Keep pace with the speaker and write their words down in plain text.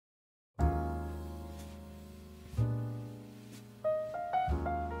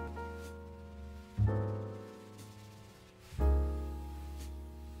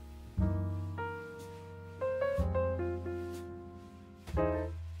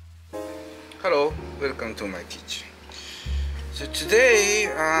Hello, welcome to my kitchen. So today,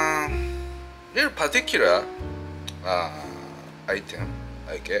 very particular item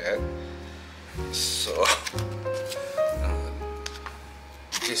I get. So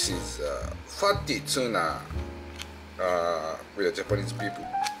this is fatty tuna. Where Japanese people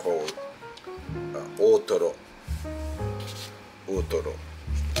call otoro.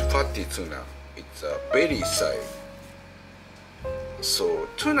 Fatty tuna. It's a belly side. So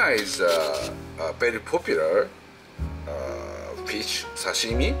tuna is a very popular fish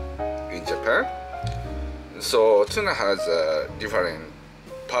sashimi in Japan. So tuna has a different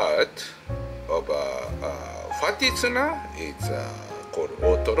part of fatty tuna. It's called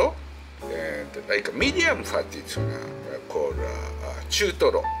otoro, and like a medium fatty tuna called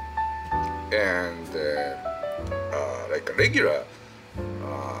chutoro, and like a regular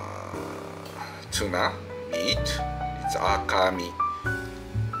tuna meat, it's akami.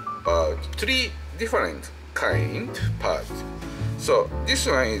 Three different kind parts. So this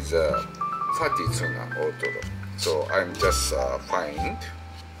one is fatty tuna otoro. So I'm just find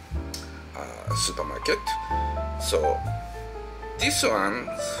supermarket. So this one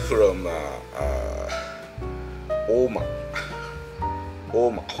from Daima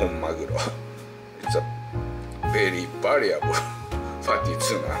maguro. It's a very valuable fatty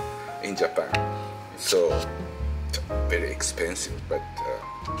tuna in Japan. So it's very expensive, but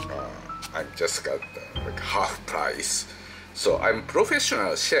I just got like half price. So I'm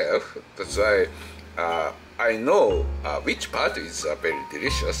professional chef. That's why I know which part is very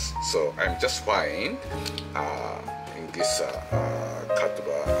delicious. So I'm just fine in this cut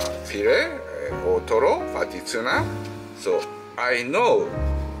of filet otoro fatty tuna. So I know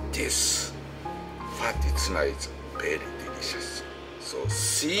this fatty tuna is very delicious. So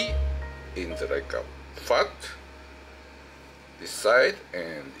see in the like a fat this side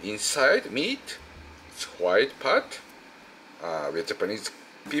and inside meat, it's white part. Where Japanese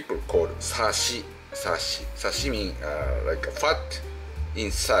people call sashi. Sashi means like a fat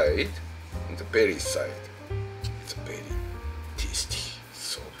inside and the belly side. It's very tasty.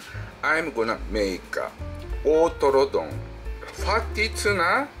 So I'm gonna make otoro don, fatty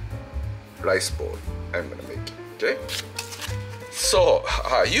tuna rice bowl. I'm gonna make it. Okay. So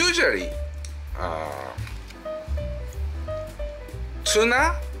usually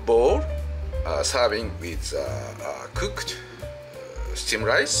tuna bowl serving with cooked steamed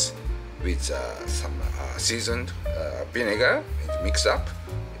rice with some seasoned vinegar and mixed up,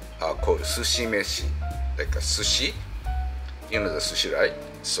 called sushi meshi, like a sushi. You know the sushi, right?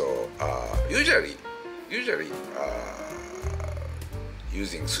 So usually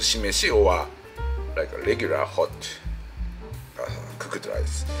using sushi meshi or like a regular hot cooked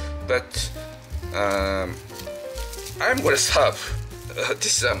rice. But I'm gonna serve.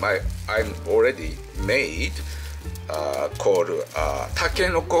 This is I'm already made called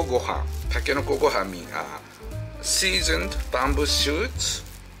takenoko gohan. Takenoko gohan means seasoned bamboo shoots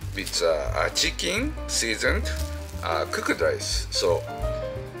with chicken seasoned cooked rice. So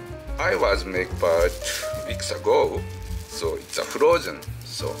I was made about 2 weeks ago. So it's a frozen.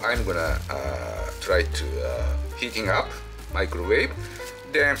 So I'm gonna try to heating up microwave,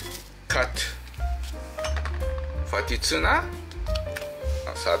 then cut fatty tuna.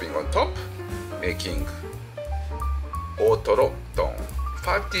 Serving on top, making otoro don,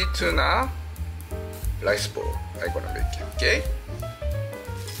 fatty tuna rice bowl. I'm gonna make it. Okay.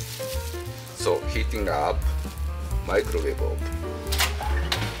 So heating up microwave oven.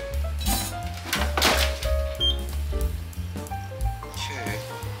 Okay.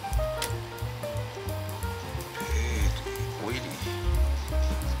 Very oily.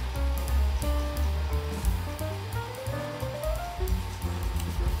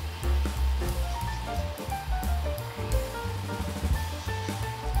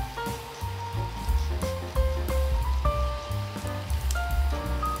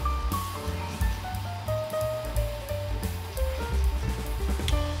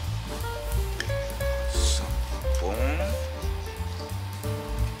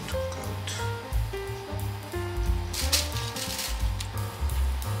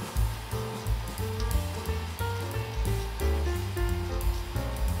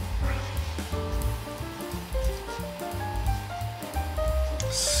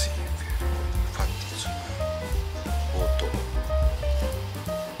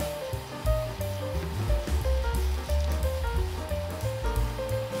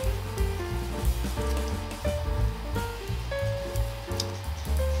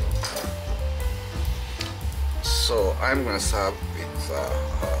 So I'm gonna serve with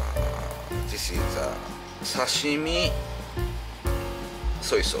this is sashimi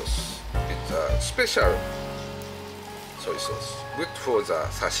soy sauce. It's a special soy sauce. Good for the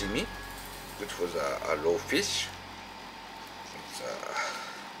sashimi. Good for the raw fish. It's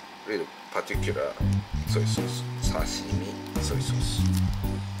a really particular soy sauce. Sashimi soy sauce.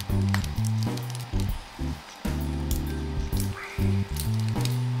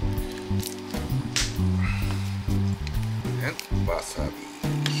 And wasabi.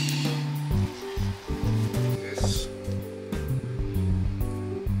 Yes.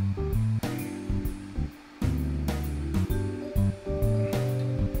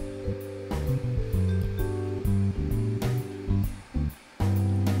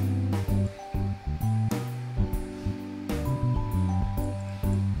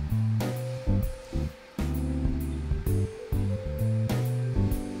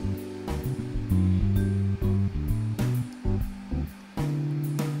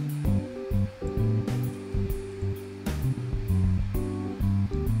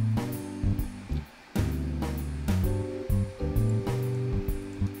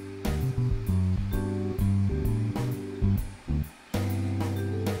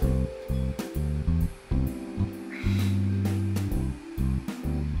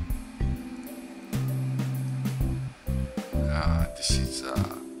 This is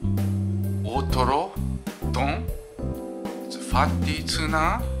大トロ丼 It's fatty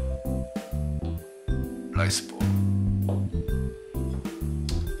tuna rice bowl.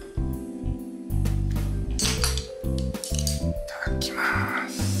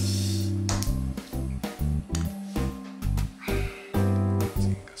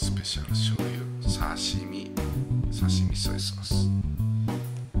 Special shoyu sashimi soy sauce.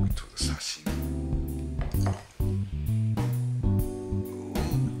 Good for the sashimi.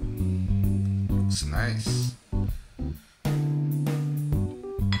 Looks nice.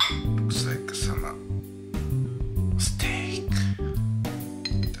 Looks like some steak.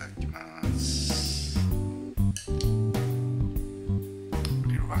 Itadakimasu.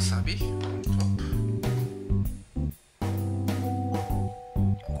 Little wasabi on top.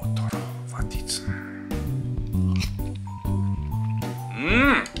 Otoro fatty tuna.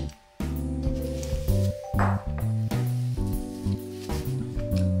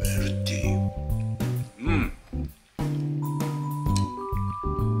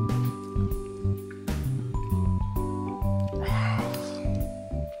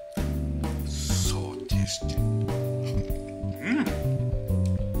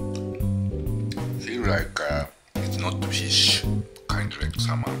 Feel like it's not fish, kind of like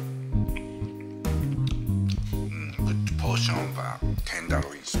some good portion of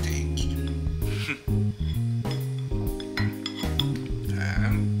tenderloin steak.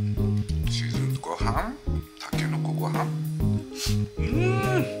 And seasoned gohan, takenoko gohan.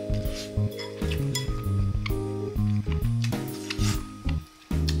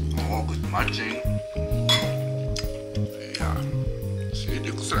 Oh, good matching. Yeah, see, it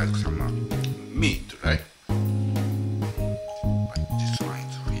looks like some meat, right? But this one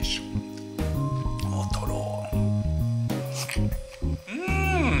is fish. Otoro.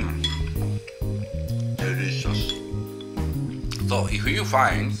 Delicious. So if you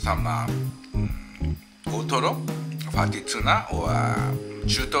find some otoro, fatty tuna, or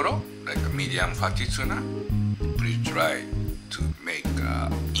chutoro, like a medium fatty tuna, please try to make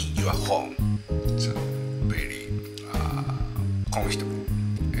in your home. It's very comfortable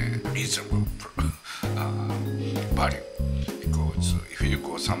and reasonable value, because if you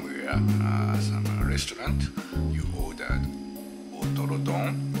go somewhere, some restaurant, you order otoro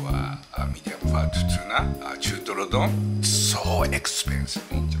don or medium fat tuna, chutoro don, it's so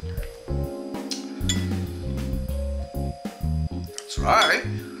expensive in Japan. That's right,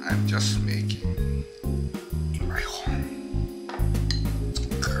 I'm just making in my home.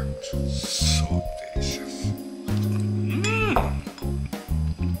 Good, so delicious.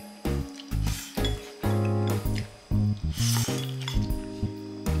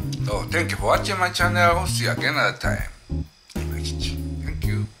 So thank you for watching my channel. See you again another time in my kitchen. Thank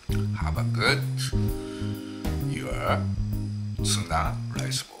you. Have a good your tuna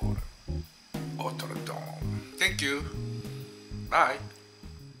rice bowl. Otoro don. Thank you. Bye.